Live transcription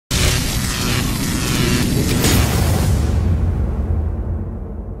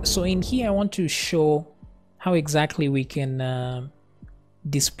So in here, I want to show how exactly we can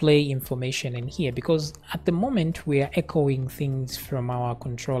display information in here, because at the moment we are echoing things from our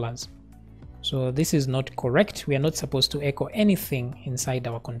controllers. So this is not correct. We are not supposed to echo anything inside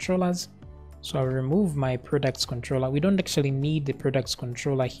our controllers. So I'll remove my products controller. We don't actually need the products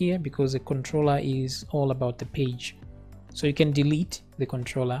controller here because the controller is all about the page. So you can delete the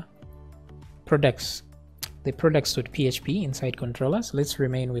controller products, the products.php inside controllers. Let's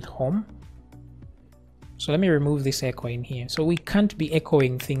remain with home. So let me remove this echo in here. So we can't be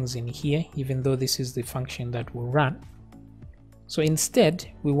echoing things in here, even though this is the function that will run. So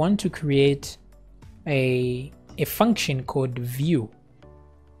instead, we want to create a function called view.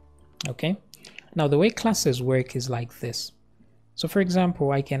 Okay. Now the way classes work is like this. So for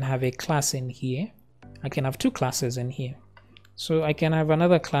example, I can have a class in here. I can have two classes in here. So I can have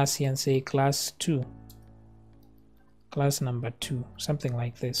another class here and say class 2, class number 2, something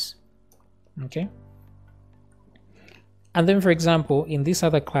like this. Okay. And then, for example, in this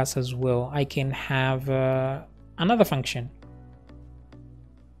other class as well, I can have another function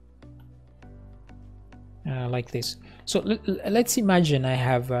like this. So let's imagine I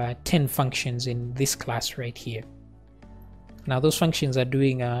have 10 functions in this class right here. Now those functions are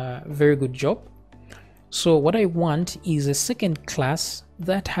doing a very good job. So what I want is a second class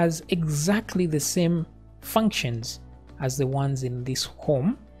that has exactly the same functions as the ones in this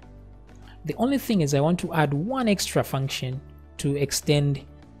home. The only thing is I want to add one extra function to extend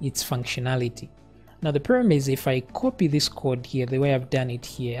its functionality. Now the problem is if I copy this code here the way I've done it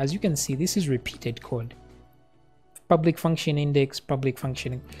here, as you can see, this is repeated code. Public function index, public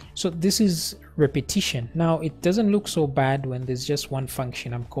function. So this is repetition. Now it doesn't look so bad when there's just one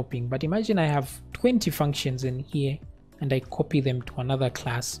function I'm copying, but imagine I have 20 functions in here and I copy them to another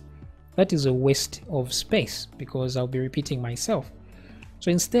class. That is a waste of space because I'll be repeating myself.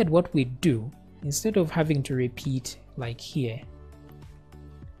 So instead what we do, instead of having to repeat like here,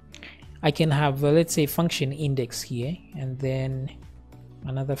 I can have let's say function index here and then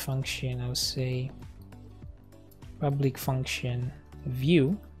another function, I'll say public function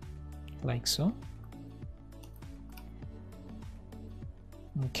view, like so.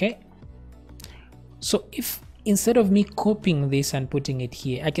 Okay, so if instead of me copying this and putting it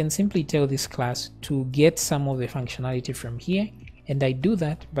here, I can simply tell this class to get some of the functionality from here, and I do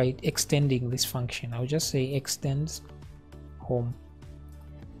that by extending this function. I'll just say extends home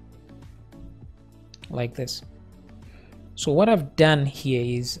like this. So what I've done here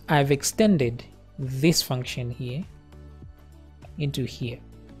is I've extended this function here into here.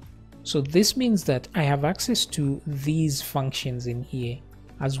 So this means that I have access to these functions in here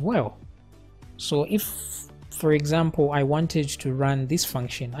as well. So if, for example, I wanted to run this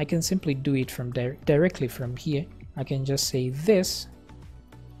function, I can simply do it from directly from here. I can just say this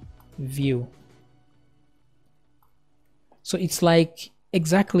view. So it's like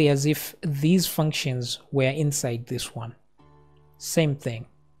exactly as if these functions were inside this one. Same thing.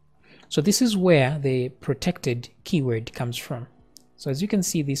 So this is where the protected keyword comes from. So as you can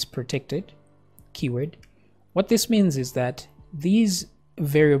see, this protected keyword, what this means is that these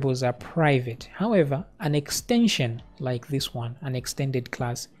variables are private. However, an extension like this one, an extended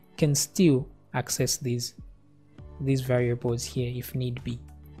class, can still access these variables here if need be.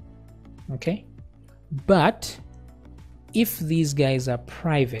 Okay, but if these guys are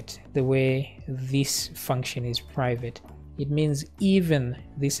private, the way this function is private, it means even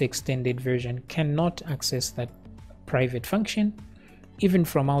this extended version cannot access that private function. Even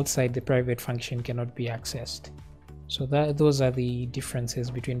from outside, the private function cannot be accessed. So those are the differences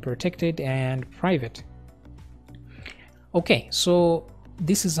between protected and private. Okay, so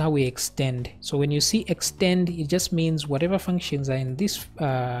this is how we extend. So when you see extend, it just means whatever functions are in this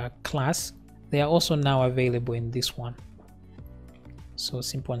class, they are also now available in this one. So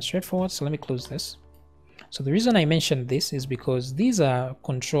simple and straightforward. So let me close this. So the reason I mentioned this is because these are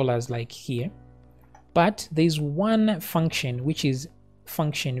controllers like here, but there's one function which is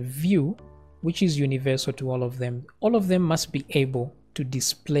function view, which is universal to all of them. All of them must be able to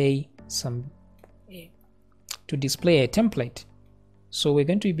display a template. So we're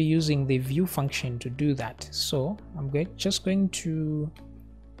going to be using the view function to do that. So I'm just going to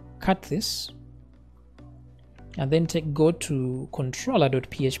cut this and then go to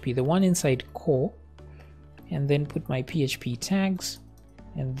controller.php, the one inside core, and then put my PHP tags,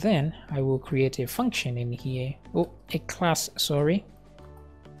 and then I will create a function in here, a class, sorry,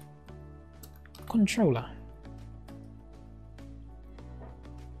 controller,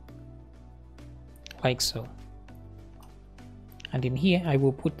 like so. And in here I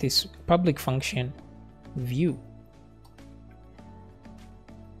will put this public function view.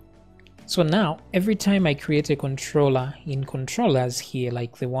 So now every time I create a controller in controllers here,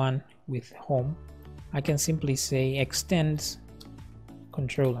 like the one with home, I can simply say extends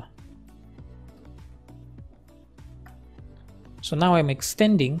controller. So now I'm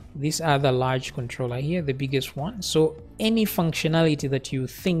extending this other large controller here, the biggest one. So any functionality that you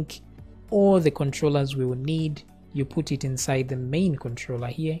think all the controllers will need, you put it inside the main controller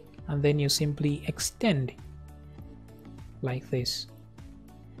here, and then you simply extend like this.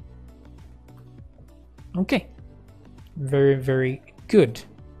 Okay, very, very good.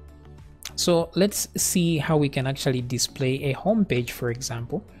 So let's see how we can actually display a home page, for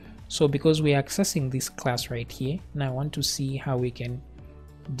example. So because we are accessing this class right here, and I want to see how we can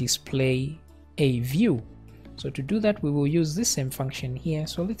display a view. So to do that, we will use this same function here.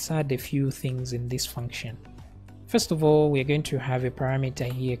 So let's add a few things in this function. First of all, we're going to have a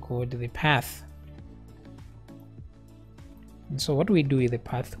parameter here called the path. And so what we do with the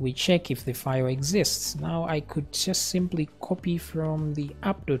path, we check if the file exists. Now I could just simply copy from the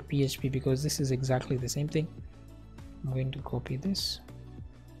app.php because this is exactly the same thing. I'm going to copy this.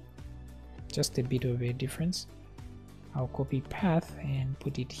 Just a bit of a difference. I'll copy path and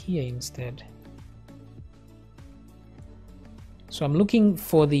put it here instead. So I'm looking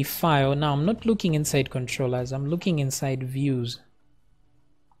for the file. Now I'm not looking inside controllers, I'm looking inside views.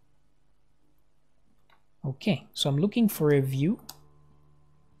 Okay, so I'm looking for a view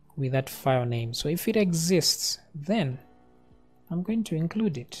with that file name. So if it exists, then I'm going to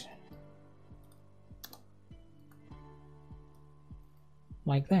include it.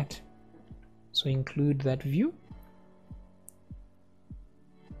 Like that. So include that view.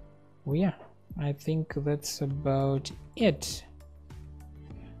 Oh yeah, I think that's about it.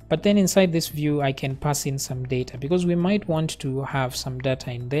 But then inside this view, I can pass in some data because we might want to have some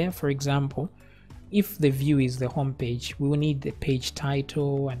data in there. For example, if the view is the home page, we will need the page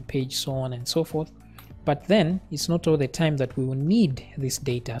title and page so on and so forth. But then it's not all the time that we will need this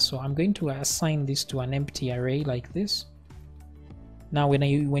data. So I'm going to assign this to an empty array like this. Now when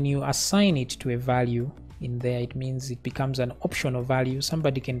you assign it to a value in there, it means it becomes an optional value.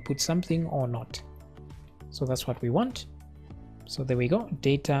 Somebody can put something or not. So that's what we want. So there we go.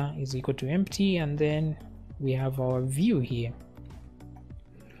 Data is equal to empty, and then we have our view here.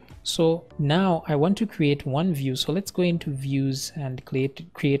 So now I want to create one view. So let's go into views and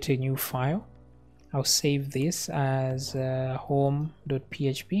create a new file. I'll save this as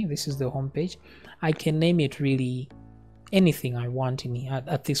home.php. This is the home page. I can name it really anything I want in here.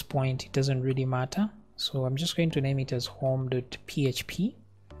 At this point, it doesn't really matter. So I'm just going to name it as home.php.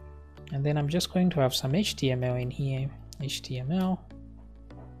 And then I'm just going to have some HTML in here. HTML.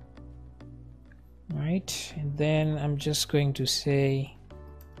 Right. And then I'm just going to say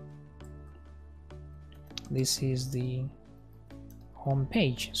this is the home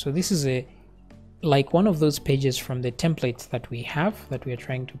page. So this is like one of those pages from the templates that we have that we are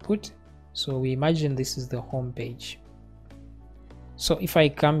trying to put. So we imagine this is the home page. So if I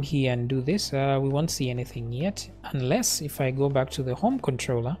come here and do this, we won't see anything yet, unless if I go back to the home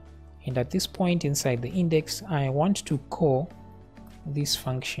controller, and at this point inside the index, I want to call this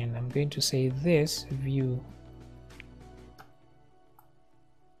function. I'm going to say this view.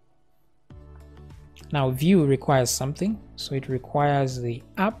 Now view requires something, so it requires the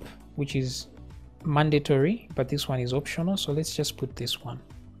app, which is mandatory, but this one is optional. So let's just put this one.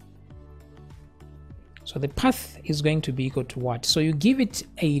 So the path is going to be equal to what? So you give it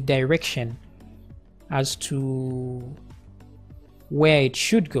a direction as to where it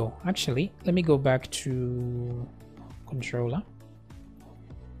should go. Actually, let me go back to controller.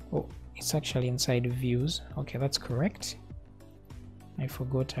 Oh, it's actually inside views. Okay, that's correct. I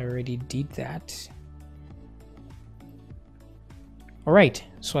forgot I already did that. All right,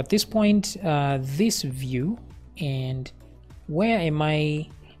 so at this point, this view, and where am I?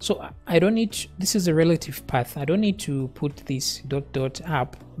 So I don't need to, this is a relative path. I don't need to put this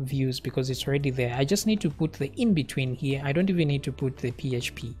 .app views because it's already there. I just need to put the in between here. I don't even need to put the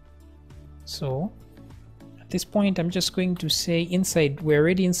PHP. So at this point, I'm just going to say inside, we're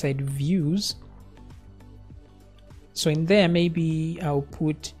already inside views. So in there, maybe I'll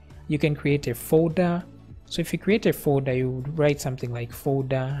put, you can create a folder. So if you create a folder, you would write something like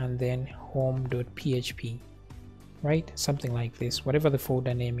folder and then home.php. Right? Something like this, whatever the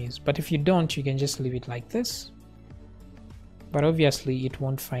folder name is. But if you don't, you can just leave it like this. But obviously it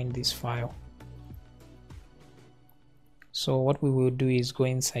won't find this file. So what we will do is go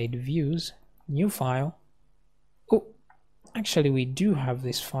inside views, new file. Oh, actually we do have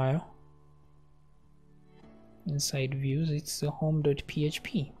this file. Inside views, it's the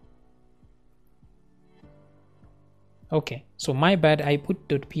home.php. Okay, so my bad, I put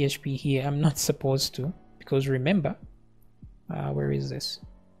 .php here. I'm not supposed to, because remember, where is this?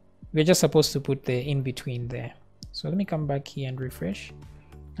 We're just supposed to put the in between there. So let me come back here and refresh,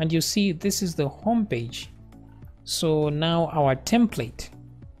 and you see this is the home page. So now our template,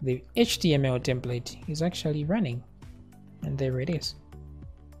 the HTML template, is actually running, and there it is.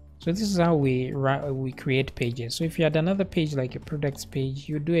 So this is how we create pages. So if you had another page like a products page,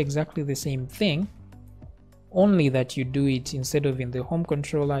 you do exactly the same thing, only that you do it, instead of in the home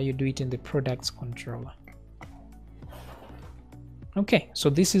controller, you do it in the products controller. Okay, so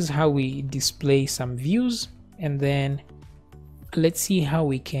this is how we display some views, and then let's see how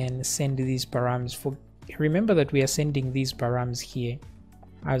we can send these params. Remember that we are sending these params here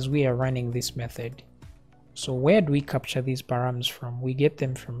as we are running this method. So where do we capture these params from? We get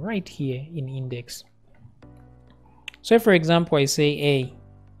them from right here in index. So for example, I say A,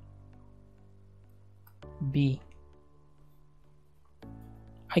 B,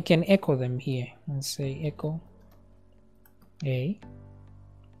 I can echo them here and say echo A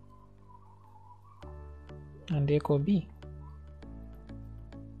and echo B.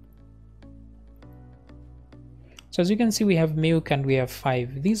 So as you can see, we have milk and we have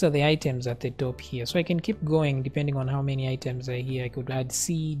 5. These are the items at the top here. So I can keep going depending on how many items are here. I could add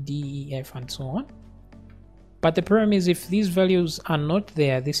C, D, E, F, and so on. But the problem is, if these values are not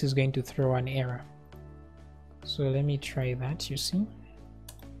there, this is going to throw an error. So let me try that, you see.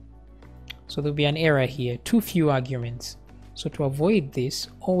 So there'll be an error here, too few arguments. So to avoid this,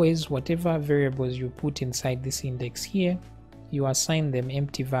 always whatever variables you put inside this index here, you assign them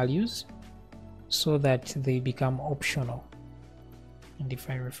empty values, so that they become optional. And if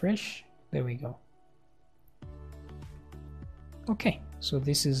I refresh, there we go. Okay, so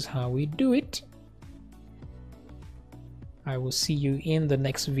this is how we do it. I will see you in the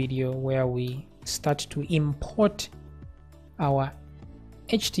next video, where we start to import our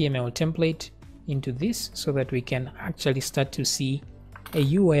HTML template into this, so that we can actually start to see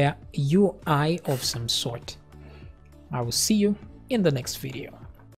a UI of some sort. I will see you in the next video.